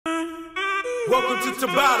Welcome to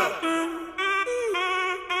Tabata.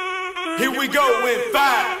 Here we go in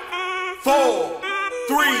 5, 4,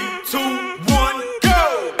 3, 2, 1,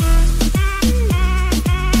 go!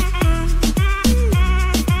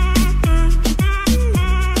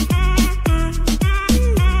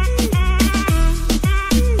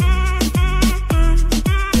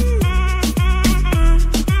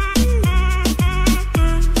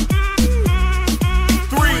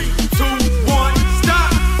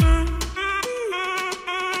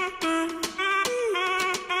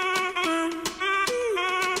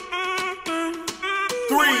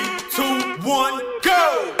 3, 2, 1,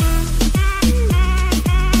 go!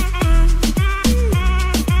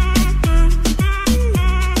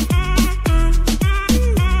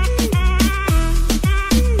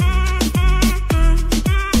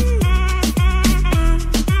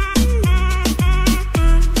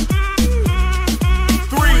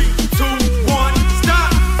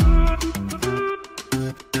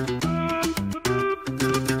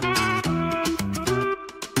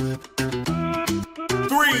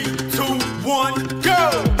 3, 2, 1, go! 3, 2, 1, go! 3, 2, 1,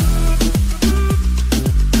 go!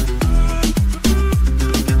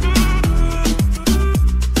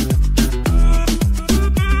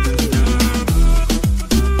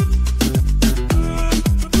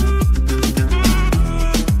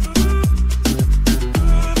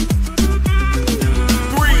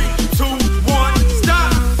 3, 2, 1,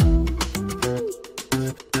 stop!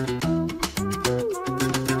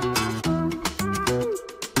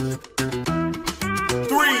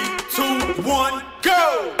 3, 2,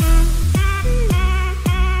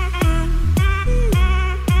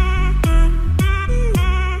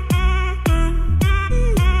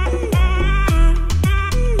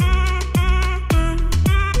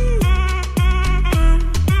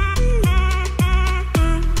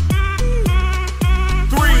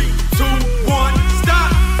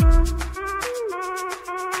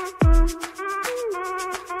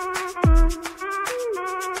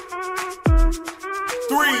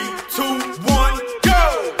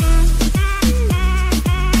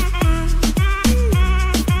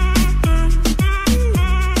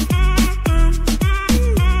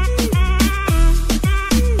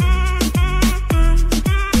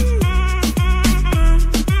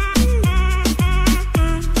 go!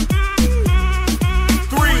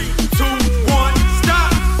 3, 2, 1, stop!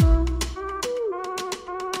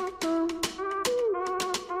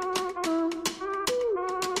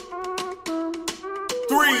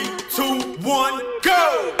 3, 2, 1,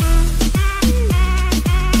 go!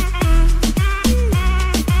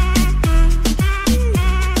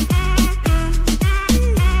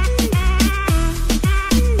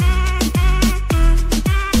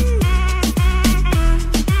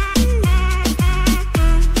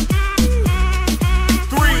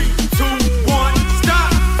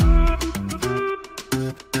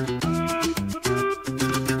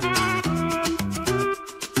 3,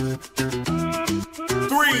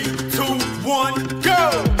 2, 1,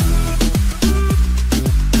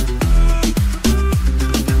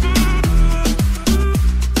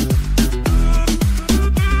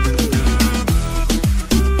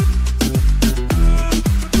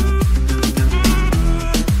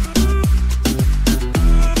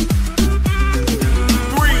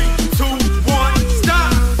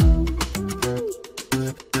 stop!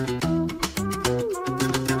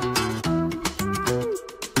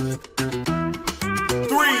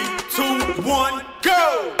 3, 2, 1,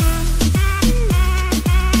 go!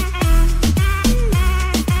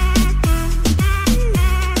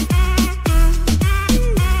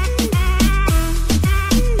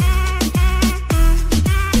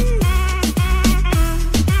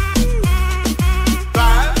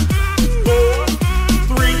 5, 4,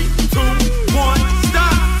 3, 2, 1,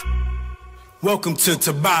 stop! Welcome to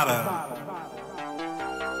Tabata.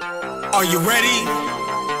 Are you ready?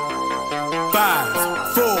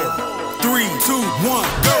 5, 4, 3, 2, 1,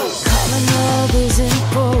 go! Common love isn't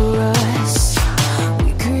for us.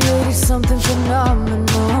 We created something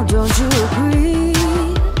phenomenal. Don't you agree?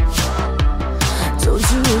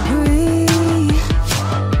 Don't you agree?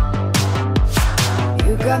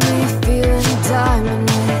 You got me feeling diamond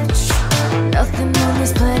rich. Nothing on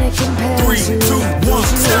this planet compares 3, to 2, 1,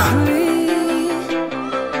 stop!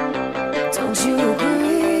 Don't you agree?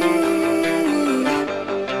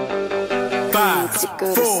 5, To go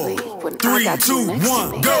to 4, sleep when I 3, got you 2, next to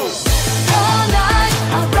 1, me. go! All night,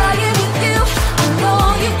 I'll ride it with you. I know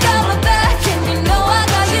you got my back, and you know I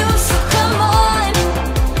got you. So come on,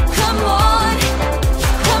 come on,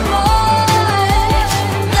 come on.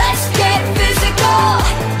 Let's get physical.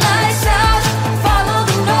 Lights out, follow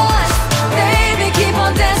the noise. Baby, keep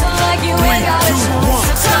on dancing like you ain't got a 3, 2, 1,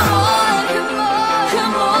 choice. So come on, come on.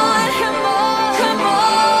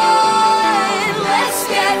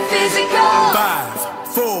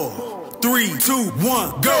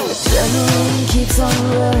 1, go. Adrenaline keeps on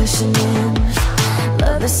rushing in.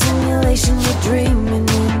 Love the simulation we're dreaming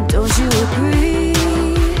in. Don't you agree?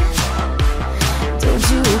 Don't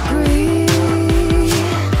you agree?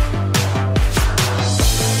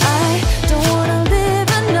 I don't wanna live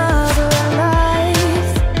another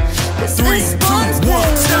life, 'cause this one's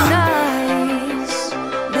very nice.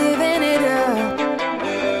 Living it up.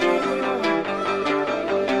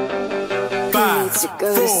 5, To go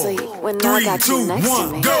to sleep 4, when I 3, got you 2, next to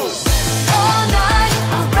 1, me. go. All night,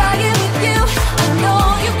 I'm riding with you. I know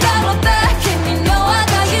you got my back, and you know I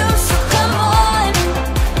got you. So come on,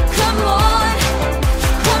 come on,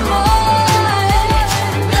 come on.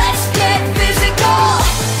 Let's get physical.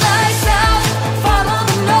 Lights out, follow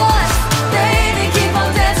the noise. Baby, keep on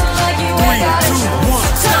dancing like you ain't got a 3, 2, choice.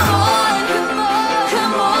 1, Come on,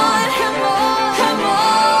 come on, come on, come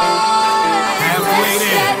on. Halfway Let's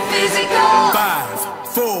there. get physical. 5,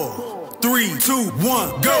 4, 3, 2, 1,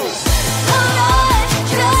 go. Hold on,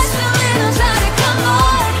 just a little time. Come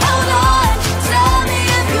on, hold on. Tell me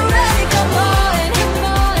if you're ready. Come on, come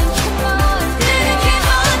on, come on. Baby, keep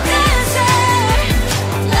on dancing.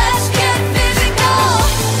 Let's get physical.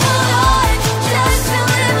 Hold on, just a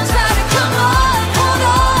little time. Come on, hold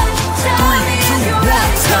on. Tell me if you're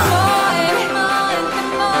ready. Come on, come on,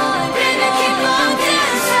 come on. Baby, keep on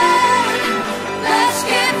dancing. Let's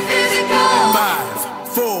get physical. 5,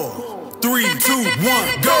 4, 3, 2, 1,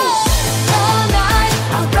 go. All night,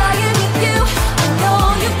 I'm riding with you. I know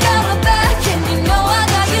you got my back, and you know I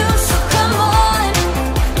got you. So come on,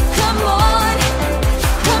 come on,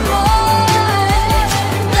 come on.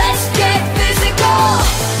 Let's get physical.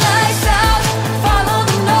 Lights out, follow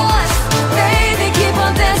the noise. Baby, keep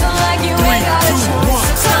on dancing like you ain't got a 3, 2, 1,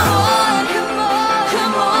 choice. Come on, come on,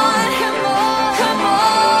 come on, come on, come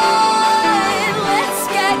on. Let's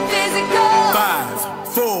get physical. 5,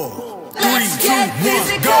 4, 3, Let's 2, get 1,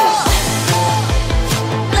 physical. go.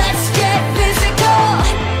 Let's get physical.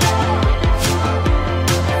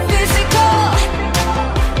 Physical.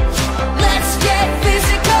 Let's get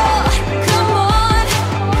physical. Come on.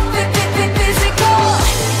 Physical.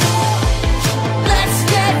 Let's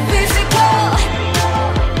get physical.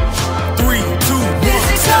 3, 2, 1,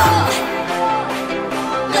 Physical. stop.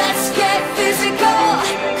 Let's get physical.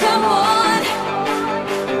 Come on.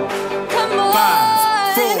 Come on.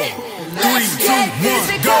 5, 4, 3, Let's 2, get 1,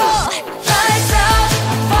 physical. go. Lights out,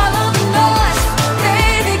 follow the noise.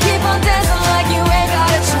 Baby, keep on dancing like you ain't got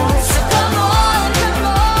a choice. So come on, come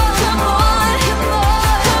on, come on, come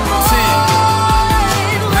on, come on. 10,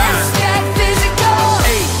 Let's 9, get physical.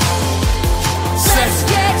 8, Let's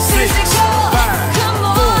 7, get 6, physical. 5, Come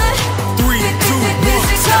 4, on. 3, 2, 1,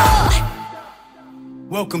 Physical. stop.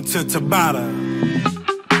 Welcome to Tabata.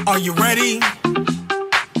 Are you ready?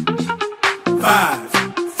 5,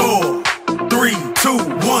 4, 3, 2,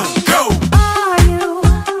 1, go. Are you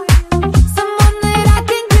someone that I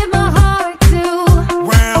can give my heart to?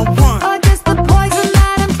 Round 1, Or just the poison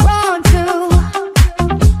that I'm drawn to?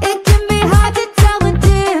 It can be hard to tell the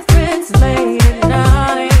difference late at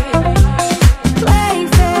night. Play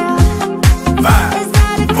fair. 5, Is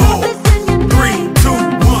that a 4, compass in your 3, 2,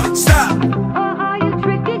 1, stop. Or are you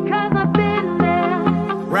tricky 'cause I've been there?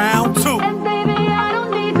 Round 2, And baby, I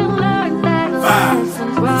don't need to learn that 5,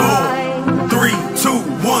 lessons 4, right. 3, 2,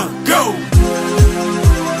 1, go.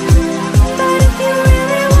 But if you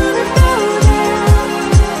really wanna go there,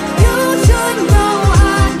 you should know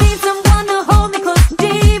I need someone to hold me close,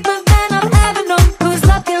 deeper than I've ever known. 'Cause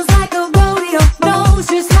love feels like a rodeo, knows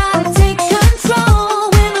just how to take control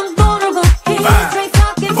when I'm vulnerable. He's 5, straight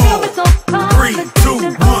talking 4, to it, so 3, 2,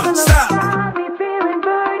 1, stop. Got me feeling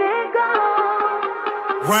vertigo.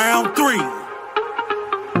 Round 3,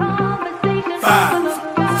 Conversation 5,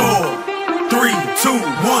 4, 3, 2,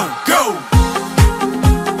 1, go.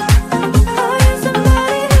 Are you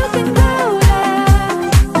somebody who can go there?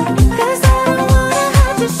 'Cause I don't wanna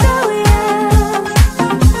have to show ya.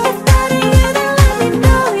 If that ain't you, then let me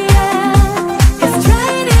know, yeah. 'Cause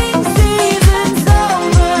training season's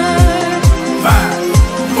over. 5,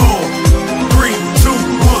 4, 3, 2,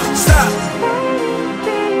 1, stop. Training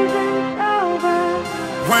season's over.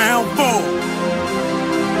 Round 4,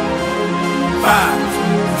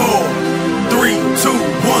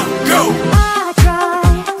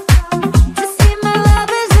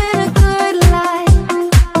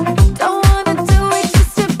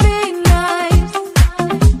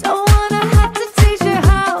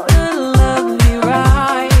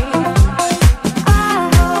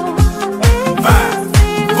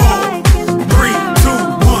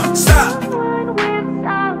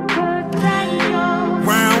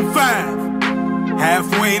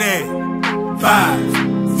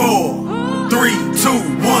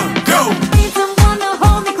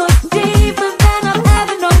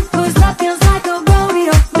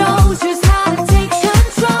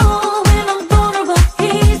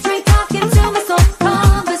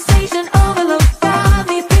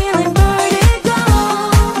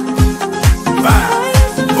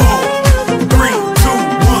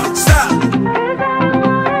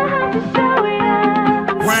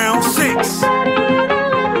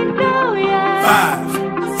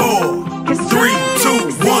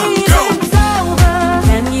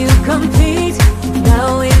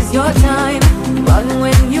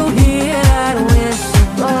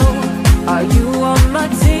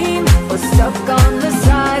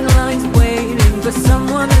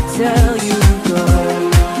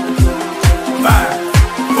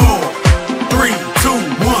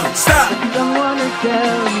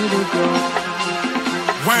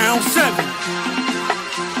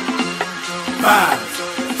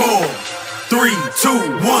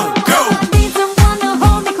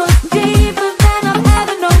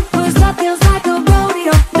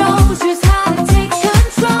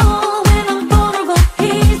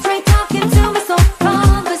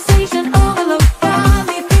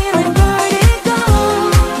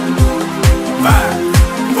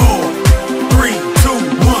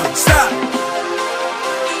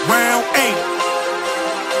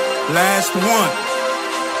 Last one.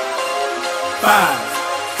 5,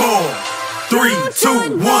 4, 3,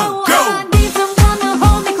 2, 1, go. I need someone to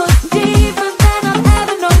hold me close, deeper than I've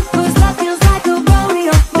ever known. 'Cause love feels like a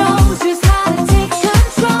rodeo, knows just how to take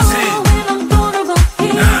control. 10, when I'm vulnerable,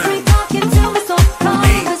 he's 9, talking to me, so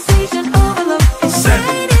conversation overload. It's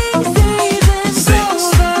 7, raining seasons 6,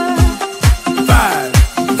 over. 5,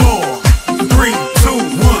 4, 3, 2,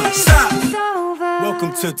 1, stop. It's over.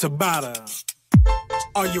 Welcome to Tabata.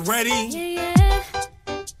 Are you ready? Yeah, yeah.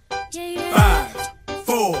 Yeah, yeah. 5,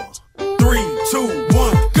 4, 3, 2,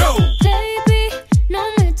 1, go. Baby, no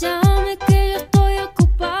me llames que yo estoy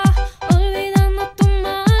ocupada, olvidando tus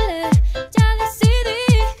males. Ya decidí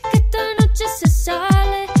que esta noche se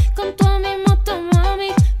sale, con tu mismo tu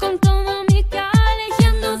mami, con todo mi cale, y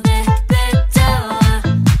ando despechada,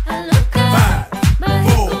 a loca. 5, Bajé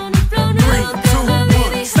 4, con un flow 3, nuevo, 2, baby, 1,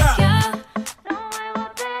 stop. ya. No me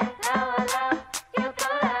botes la bala, yo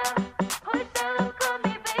sola, hoy salgo con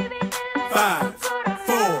mi baby, 5,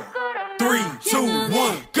 4, 3, 2,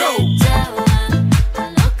 1, go. A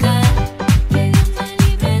loca, que Dios me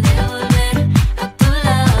libre de volver a tu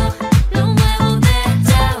lado. Lo muevo de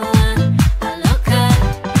chava. A loca,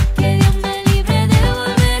 que Dios me libre de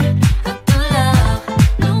volver a tu lado.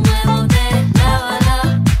 Lo muevo de lado a lado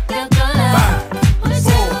y a otro lado. 5, Hoy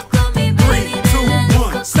salgo 4, con mi 3, baby, 2,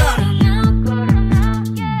 1, stop. coronao,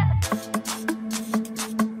 yeah.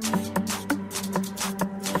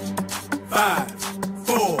 5,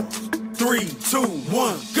 4, 3, 2,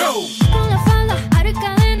 1, go. Con la falda, aro y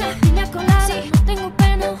cadena, piña colada. Sí, no tengo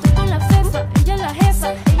pena, estoy con la fefa. Ella es la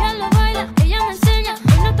jefa, ella lo baila, ella me enseña.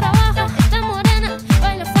 Hoy no trabaja, está morena.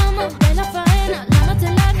 Baila fama, baila faena. La noche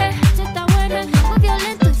es larga, la noche está buena. Muy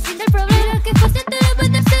violento y fin del problema. Mira que fácil te lo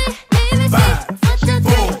puedes decir, baby, sí. 5,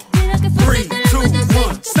 4, Mira que fácil 3, te lo 2, puedes decir.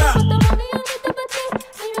 1, stop. Mami, ahorita pa' ti.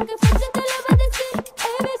 Mira que fácil te lo puedes decir,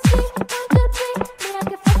 baby, sí. 1, 2, 3. Mira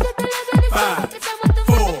que fácil te lo puedes decir. 5, Estamos tan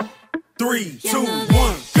 4, 3, 2,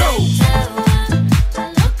 1, go. a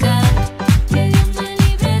loca, que Dios me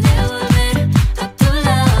libre de volver a tu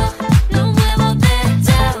lado. Lo muevo de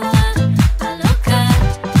chava. A loca,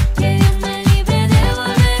 que Dios me libre de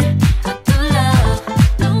volver a tu lado.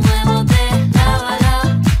 Lo muevo de lado a lado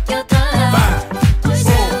y otro lado. 5, Hoy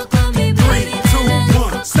salgo 4, con mi 3, baby, 2,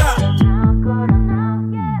 1, stop. 5,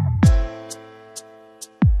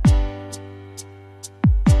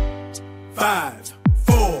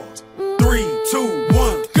 4, 3, 2,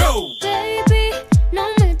 1, go. Baby, no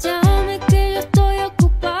me llames que yo estoy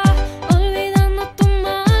ocupada, olvidando tus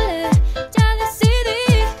males. Ya decidí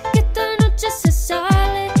que esta noche se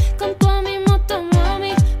sale, con tu mismo tu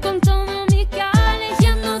mami, con todo mi cale, y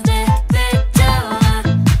ando despechada,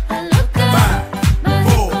 a loca. 5, Bajé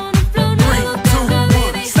 4, con un flow 3, nuevo, 2, baby,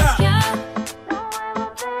 1, stop. ya. No muevo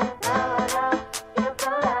de lado a lado y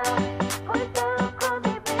otro lado. Hoy salgo con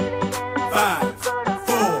mi baby, 5,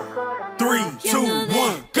 4, 3, 2, 1,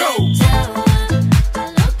 go. a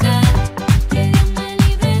loca, que Dios me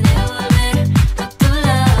libre de volver a tu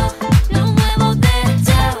lado. Lo muevo de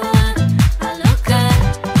chava. A loca,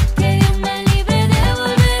 que Dios me libre de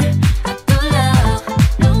volver a tu lado.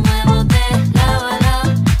 Lo muevo de lado a lado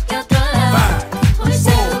y otro lado. 5, Hoy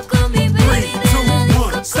salgo 4, con mi 3, baby, 2,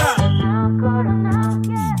 1, stop. coronao,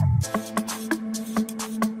 yeah.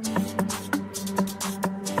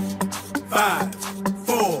 5,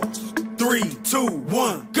 4, 3, 2,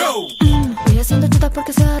 1, go. Voy haciendo chuta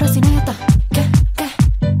porque se agarra sin esta. ¿Qué?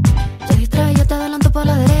 Te distrae, yo te adelanto por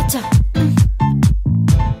la derecha.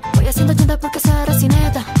 Voy haciendo chuta porque se agarra sin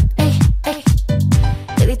esta. Ey.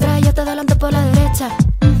 Te distrae, yo te adelanto por la derecha.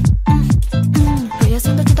 Voy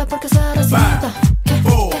haciendo chuta porque se agarra sin 5, esta.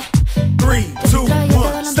 4, 3, Te 2, distrae, yo te 1,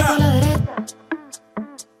 adelanto por stop. la derecha.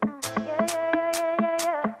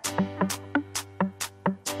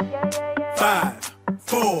 5,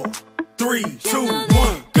 4, 3, 2, 1,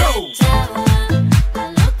 go. A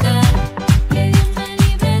loca, que Dios me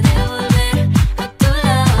libre de volver a tu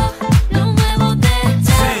lado. Lo muevo de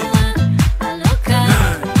chava. A loca,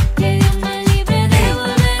 9, que Dios me libre de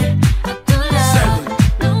volver a tu lado. 7,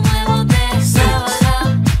 Lo muevo de lado a lado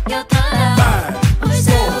y otro lado. 5, Hoy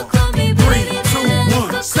salgo 4, con mi 3, baby, 2,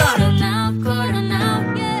 1, stop. coronao,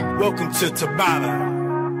 yeah. Welcome to Tabata.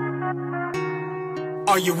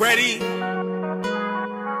 Are you ready?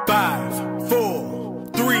 5, 4,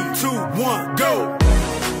 3, 2, 1, go.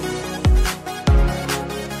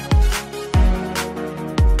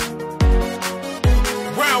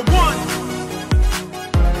 Round 1.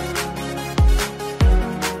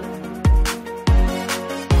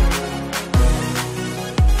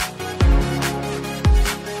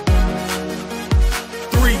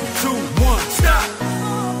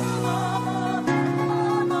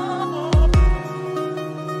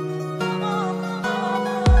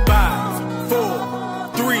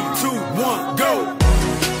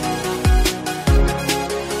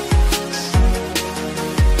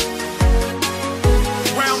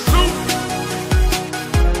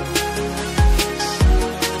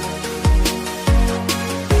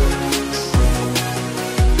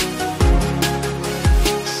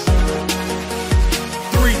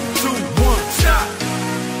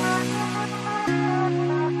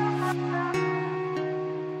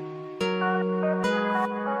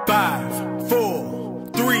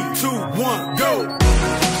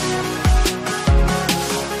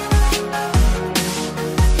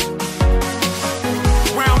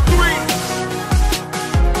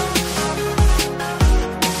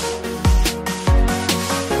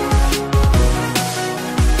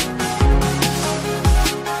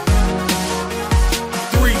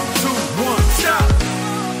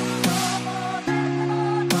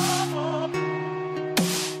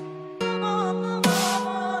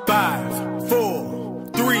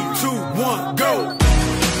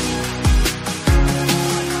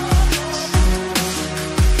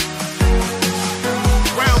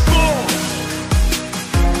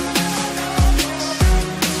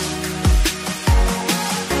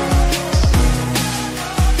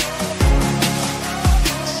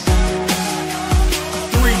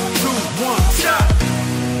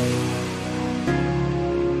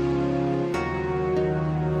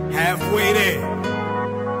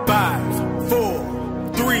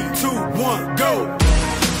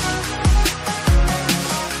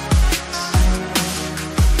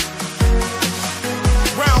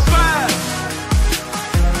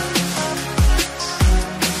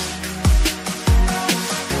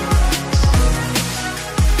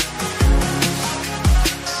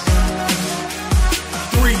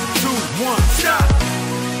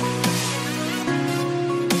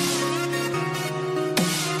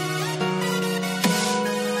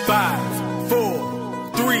 5,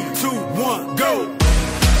 4, 3, 2, 1, go.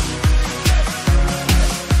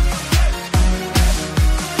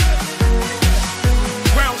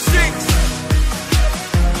 Round 6.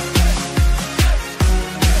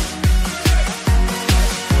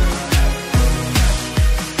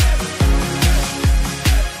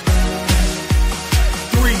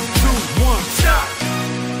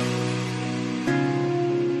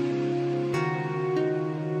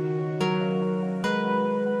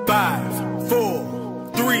 Five, four,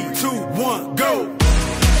 three, two, one, go!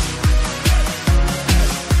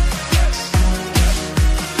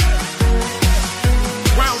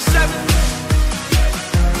 Round 7.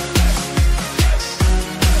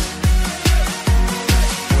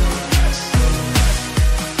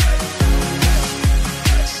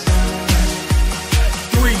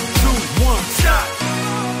 Three, two, one, stop!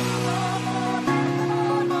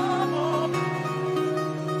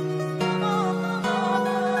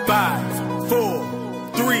 5,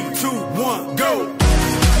 4, 3, 2, 1, go!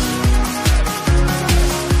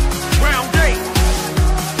 Round 8.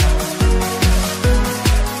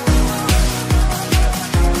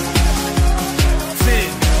 Ten,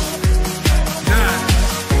 9,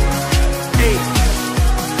 8,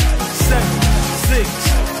 7, 6,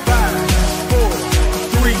 5, 4,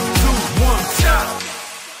 3, 2, 1, stop!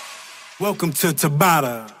 Welcome to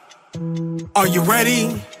Tabata. Are you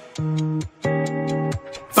ready?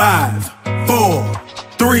 5, 4,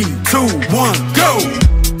 3, 2, 1, go!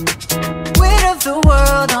 Weight of the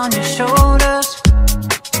world on your shoulders.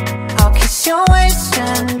 I'll kiss your waist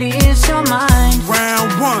and ease your mind.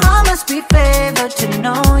 Round 1. I must be favored to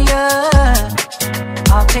know ya.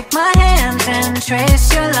 I'll take my hands and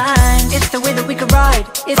trace your lines. It's the way that we could ride.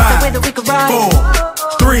 It's 5, the way that we could ride.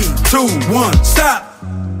 4, 3, 2, 1, stop!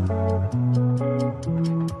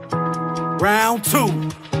 Round 2.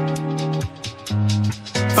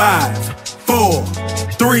 5, 4,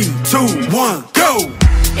 3, 2, 1, go!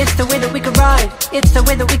 It's the way that we could ride. It's the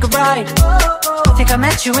way that we could ride. Think I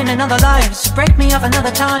met you in another life, so break me off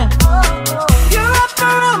another time. You're up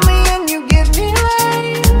around me and you give me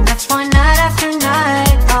life. That's why night after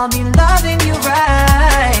night I'll be loving you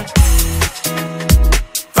right.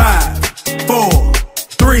 5, 4,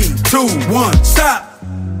 3, 2, 1, stop!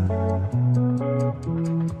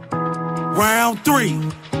 Round 3.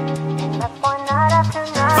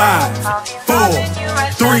 5, 4,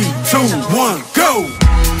 3, 2, 1, go!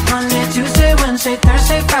 Monday, Tuesday, Wednesday,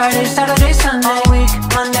 Thursday, Friday, Saturday, Sunday, all week.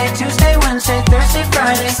 Monday, Tuesday, Wednesday, Thursday,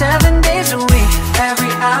 Friday, 7 days a week.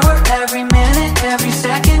 Every hour, every minute, every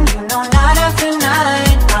second, you know, night after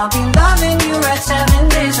night I'll be loving you right 7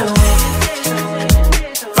 days a week.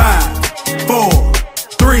 5, 4,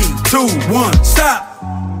 3, 2, 1, stop!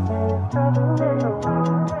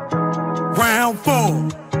 Round 4.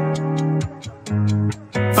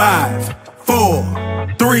 5, 4,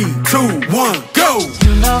 3, 2, 1, go!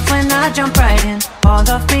 You love when I jump right in. All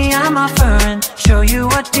of me I'm offering. Show you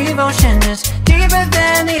what devotion is. Deeper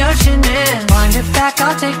than the ocean is. Wind it back,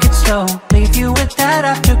 I'll take it slow. Leave you with that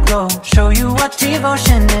afterglow. Show you what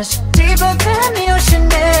devotion is. Deeper than the ocean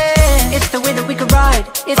is. It's the way that we could ride.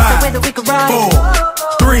 It's 5, the way that we could ride.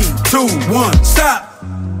 4, 3, 2, 1, stop!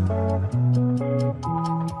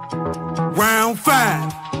 Round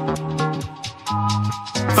 5.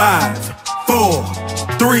 5, 4,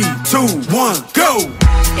 3, 2, 1, go!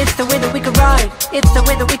 It's the way that we could ride. It's the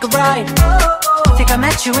way that we could ride. Think I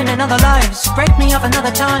met you in another life, so break me off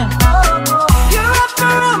another time. You're up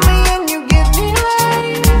around me and you give me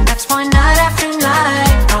life. That's why night after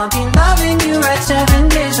night I'll be loving you right 7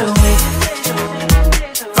 days a week.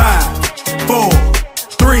 5, 4,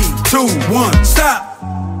 3, 2, 1, stop!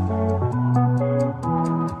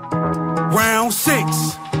 Round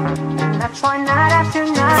 6. That's why night after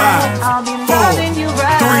night 5, I'll be 4, loving you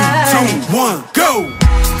right. 3, 2, 1, go!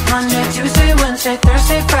 Monday, Tuesday, Wednesday,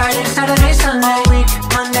 Thursday, Friday, Saturday, Sunday, all week.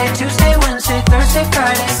 Monday, Tuesday, Wednesday, Thursday,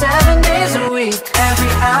 Friday, 7 days a week.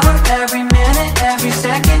 Every hour, every minute, every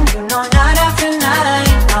second, you know, night after night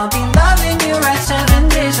I'll be loving you right 7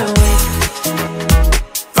 days a week.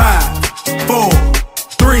 5, 4,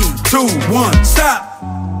 3, 2, 1, stop!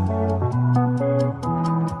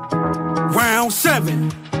 Round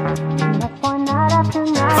 7. 5,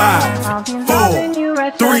 4,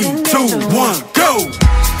 3, 2, 1, go!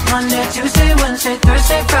 Monday, Tuesday, Wednesday,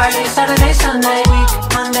 Thursday, Friday, Saturday, Sunday, week.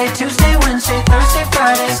 Monday, Tuesday, Wednesday, Thursday,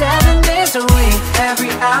 Friday, 7 days a week.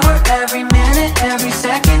 Every hour, every minute, every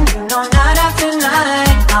second, you know, night after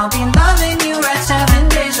night I'll be loving you right 7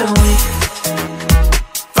 days a week.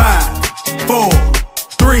 5, 4,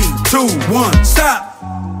 3, 2, 1, stop!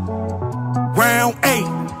 Round 8.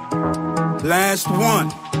 Last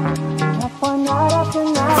one. One night after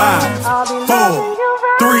night, 5, I'll be 4, loving you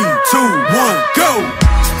right. 3, 2, 1, go!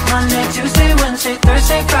 Monday, Tuesday, Wednesday,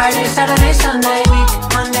 Thursday, Friday, Saturday, Sunday, week.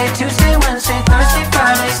 Monday, Tuesday, Wednesday, Thursday,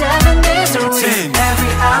 Friday, 7 days a week. 10, Every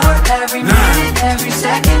hour, every 9, minute, every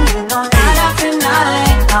second, you know, night after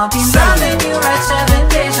night, I'll be 7, loving you right 7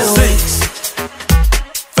 days a week. 6,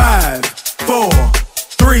 5, 4,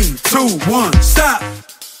 3, 2, 1, stop!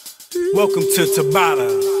 Welcome to Tabata.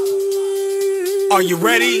 Are you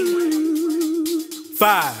ready?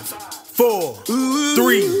 5, 4,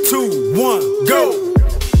 3, 2, 1, go!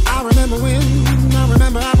 I remember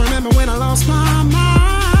when I lost my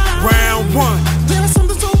mind. Round 1. There was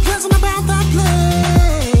something so pleasant about that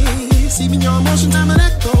place. Even your emotions have an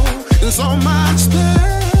echo in so much space.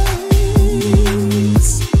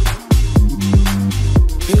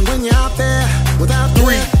 And when you're out there without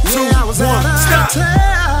 3, 2, I was 1, out of stop.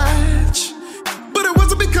 touch. But it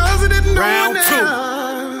wasn't because I didn't know Round enough.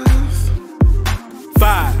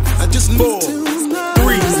 5, I just 4, need to know.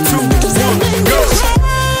 3, 2, 1, go!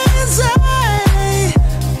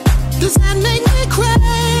 Does that make me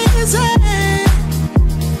crazy?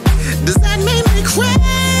 Does that make me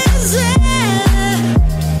crazy?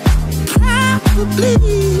 Probably.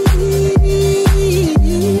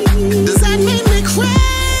 Does that make me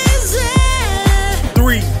crazy?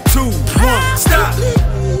 3, 2, 1, stop!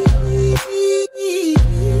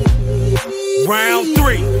 Round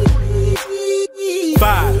 3.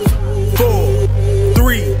 5, 4,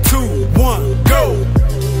 3, 2, 1, go!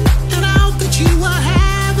 And I hope that you are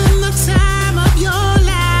having the time of your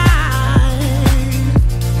life.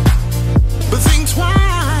 But think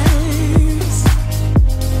twice,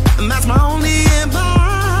 and that's my only advice.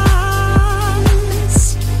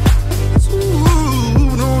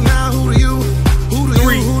 Ooh, no, now who do you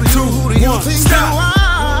 3, 2, 1, think stop! you are?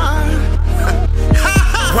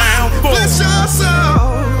 Round 4. Bless your soul.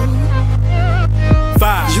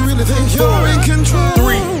 5, You really think you're in control?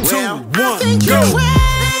 3, 2, Well, 1, I think you're go!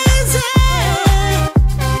 crazy.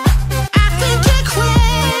 I think you're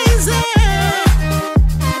crazy.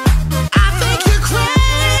 I think you're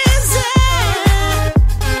crazy.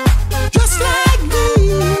 Just like me.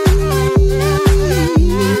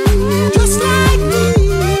 Just like me.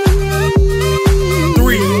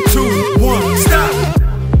 3, 2, 1, stop!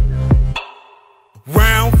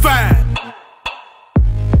 Round 5.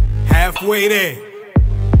 Halfway there.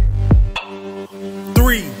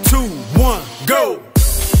 3, 2, 1, go!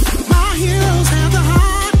 My heroes have the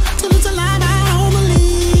heart to live the life I only live.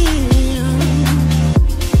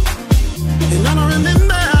 And all I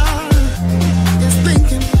remember is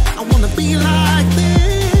thinking I wanna be like them.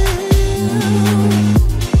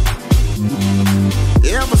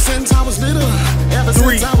 Ever since I was little, ever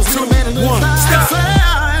 3, since I was 2, little, man, and 1, stop.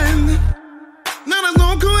 fine. Now there's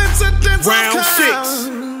no coincidence. Round 6.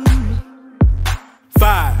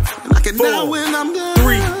 5, I can know 4, when I'm done.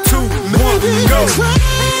 3, 2, 1, Maybe go! you're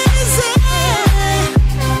crazy.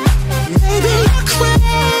 Maybe you're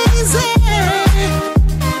crazy.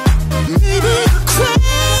 Maybe you're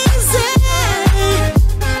crazy.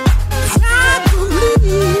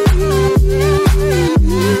 Probably.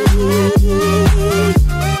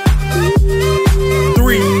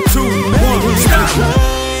 3, 2, 1, stop!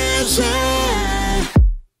 Crazy.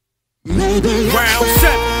 Maybe you're Round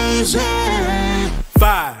crazy.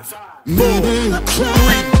 5, 4, 3,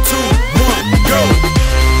 2, 1, go!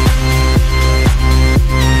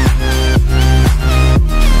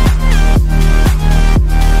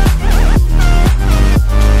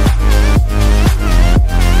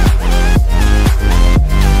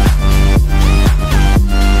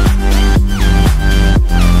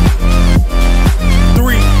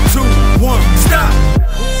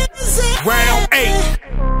 Round 8.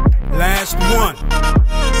 Last one.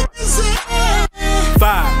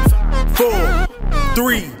 5, 4,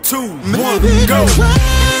 3, 2, 1, go!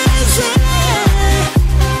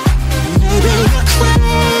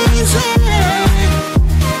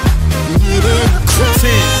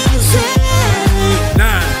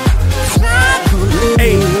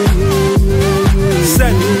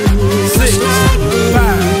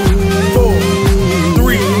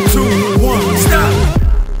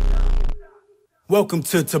 Welcome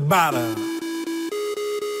to Tabata.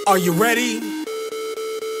 Are you ready?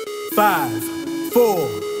 5, 4,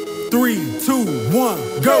 3, 2,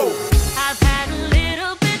 1, go! I've had a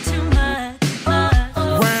little bit too much.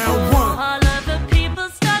 Round 1. All of the people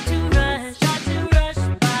start to rush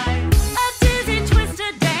by. A dizzy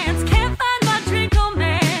twisted dance, can't find my drink, oh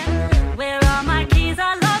man. Where are my keys?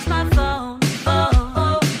 I lost my phone.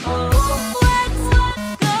 Let's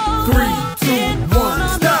go. 3, 2, 1,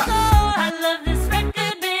 stop! I love this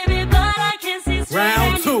record, baby, but I can't see straight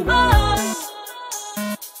Round 2. anymore.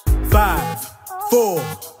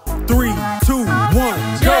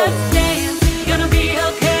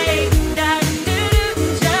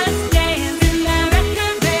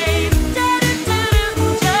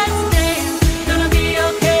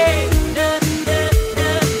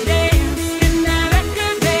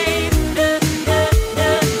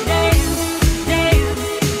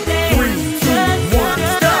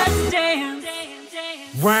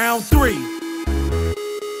 3.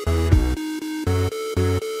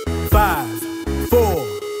 5, 4,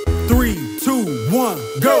 3, 2, 1,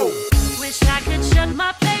 go. Wish I could shut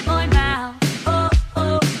my Playboy mouth. Oh,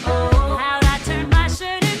 oh, oh. How'd I turn my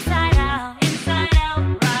shirt inside out? Inside out,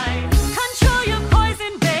 right. Control your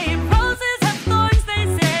poison, babe. Roses have thorns, they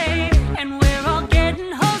say. And we're all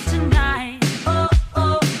getting hoes tonight. Oh,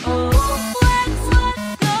 oh, oh. Let's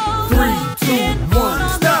go. 3, 2, 1,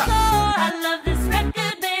 stop. I love this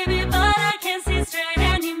record, baby, but I can't see straight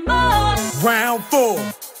anymore. Round 4.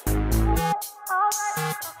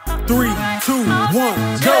 3, 2, 1,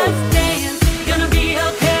 go. Just dance, gonna be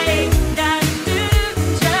okay. Da-do-do,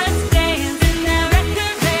 just dance in that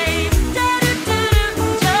record, babe. Da-do-do,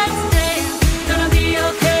 just dance, gonna be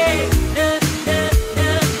okay. Da-da-da,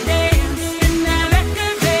 dance in that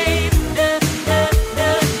record, babe. Da-da-da,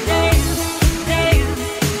 dance, dance,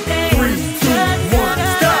 dance. 3, 2, 1,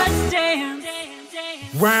 stop. Just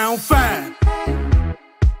dance. Round 5.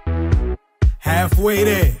 Halfway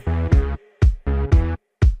there.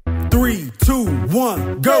 3, 2,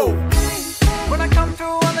 1, go. When I come through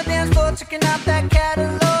on the dance floor, checking out that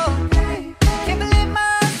catalog. Can't believe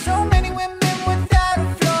my eyes, so many women without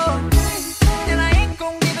a flaw. And I ain't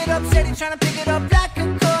gon' give it up, steady trying to pick it up like a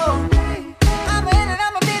goal. I'm in it,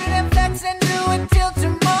 I'ma beat it and flex and do it till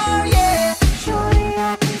tomorrow, yeah.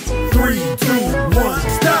 3, 2, 1,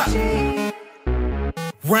 stop.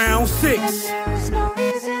 Round 6. There's no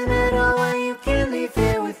reason at all why you can't leave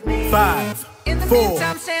here with me. 5, In the 4,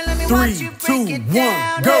 meantime, say, let me watch 3, you 2, break it 1,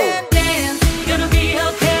 down go. and dance. Gonna be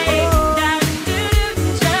okay. Da-do-do,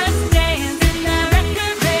 just dance in that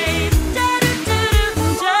record, babe. Da-do-do,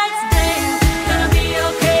 just dance. Gonna be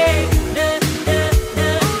okay. Da-da-da,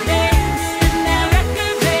 dance in that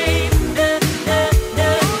record, babe. Da-da-da,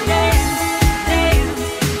 dance, dance,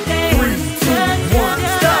 dance. 3, 2, 1,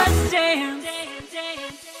 stop. Just dance,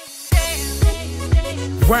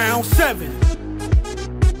 dance. Round 7.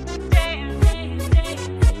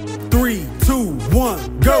 3, 2,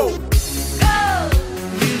 1, go. Go!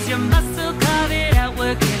 Use your muscle, carve it out,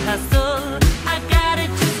 work it, hustle. I got it,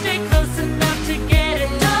 just stay close enough to get it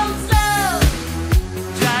done slow.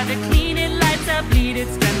 Drive it, clean it, lights up, bleed it,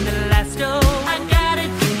 spend the last dough. I got it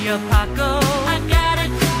in your pocket. I got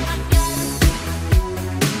it.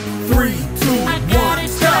 3, 2, I got 1, it,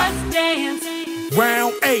 stop. just dance.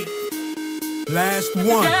 Round 8. Last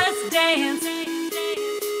one. Just dance.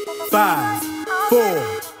 5, 4,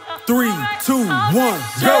 3, 2, 1, go.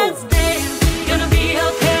 Just dance, gonna be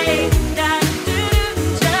okay. Da-do-do,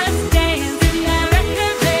 just dance in that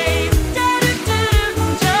record, babe. Da-do-do,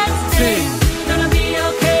 just dance, gonna be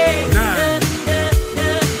okay. 9,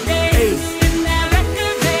 Da-da-da, dance 8, in that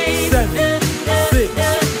record, babe. 7, 6,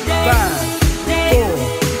 5, 4,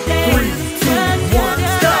 3, 2, 1,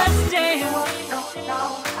 stop.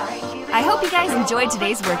 I hope you guys enjoyed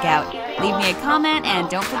today's workout. Leave me a comment and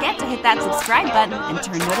don't forget to hit that subscribe button and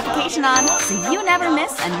turn notification on so you never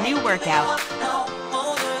miss a new workout.